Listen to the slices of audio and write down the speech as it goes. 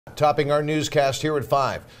Topping our newscast here at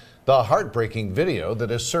 5. The heartbreaking video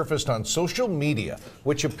that has surfaced on social media,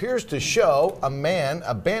 which appears to show a man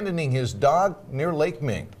abandoning his dog near Lake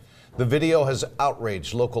Ming. The video has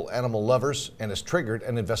outraged local animal lovers and has triggered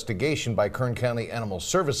an investigation by Kern County Animal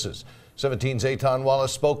Services. 17's Eytan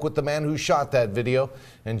Wallace spoke with the man who shot that video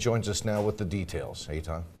and joins us now with the details.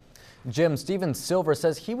 Eytan. Jim, Steven Silver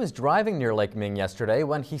says he was driving near Lake Ming yesterday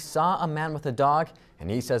when he saw a man with a dog,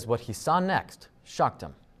 and he says what he saw next shocked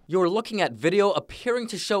him. You're looking at video appearing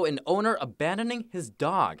to show an owner abandoning his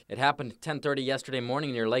dog. It happened at 10:30 yesterday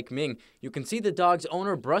morning near Lake Ming. You can see the dog's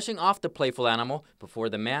owner brushing off the playful animal before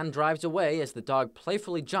the man drives away as the dog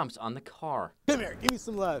playfully jumps on the car. Come here, give me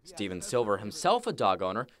some love. Steven Silver, himself a dog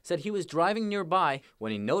owner, said he was driving nearby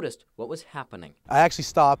when he noticed what was happening. I actually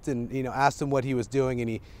stopped and asked him what he was doing, and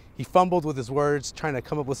he fumbled with his words, trying to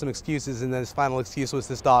come up with some excuses, and then his final excuse was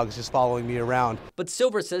this dog is just following me around. But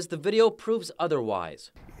Silver says the video proves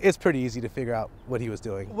otherwise. It's pretty easy to figure out what he was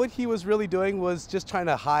doing. What he was really doing was just trying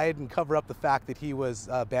to hide and cover up the fact that he was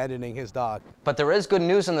abandoning his dog. But there is good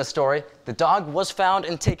news in this story. The dog was found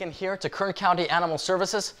and taken here to Kern County Animal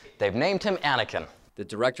Services. They've named him Anakin. The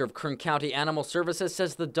director of Kern County Animal Services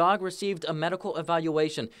says the dog received a medical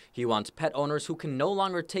evaluation. He wants pet owners who can no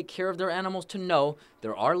longer take care of their animals to know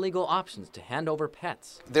there are legal options to hand over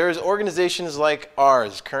pets. There's organizations like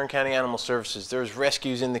ours, Kern County Animal Services. There's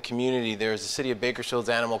rescues in the community. There's the City of Bakersfield's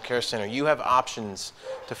Animal Care Center. You have options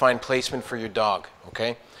to find placement for your dog,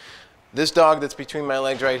 okay? This dog that's between my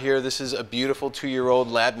legs right here, this is a beautiful 2-year-old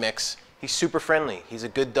lab mix. He's super friendly. He's a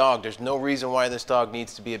good dog. There's no reason why this dog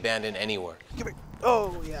needs to be abandoned anywhere.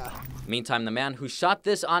 Oh, yeah. Meantime, the man who shot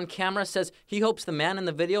this on camera says he hopes the man in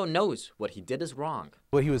the video knows what he did is wrong.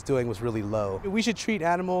 What he was doing was really low. We should treat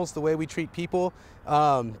animals the way we treat people.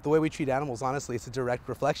 The way we treat animals, honestly, it's a direct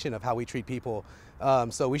reflection of how we treat people.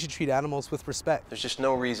 So we should treat animals with respect. There's just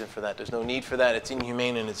no reason for that. There's no need for that. It's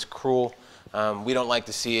inhumane and it's cruel. We don't like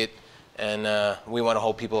to see it, and we want to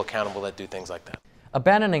hold people accountable that do things like that.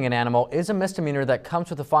 Abandoning an animal is a misdemeanor that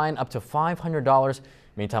comes with a fine up to $500.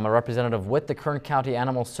 Meantime, a representative with the Kern County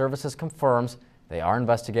Animal Services confirms they are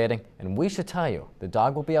investigating, and we should tell you the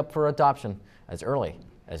dog will be up for adoption as early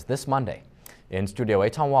as this Monday. In studio,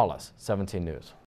 Eytan Wallace, 17 News.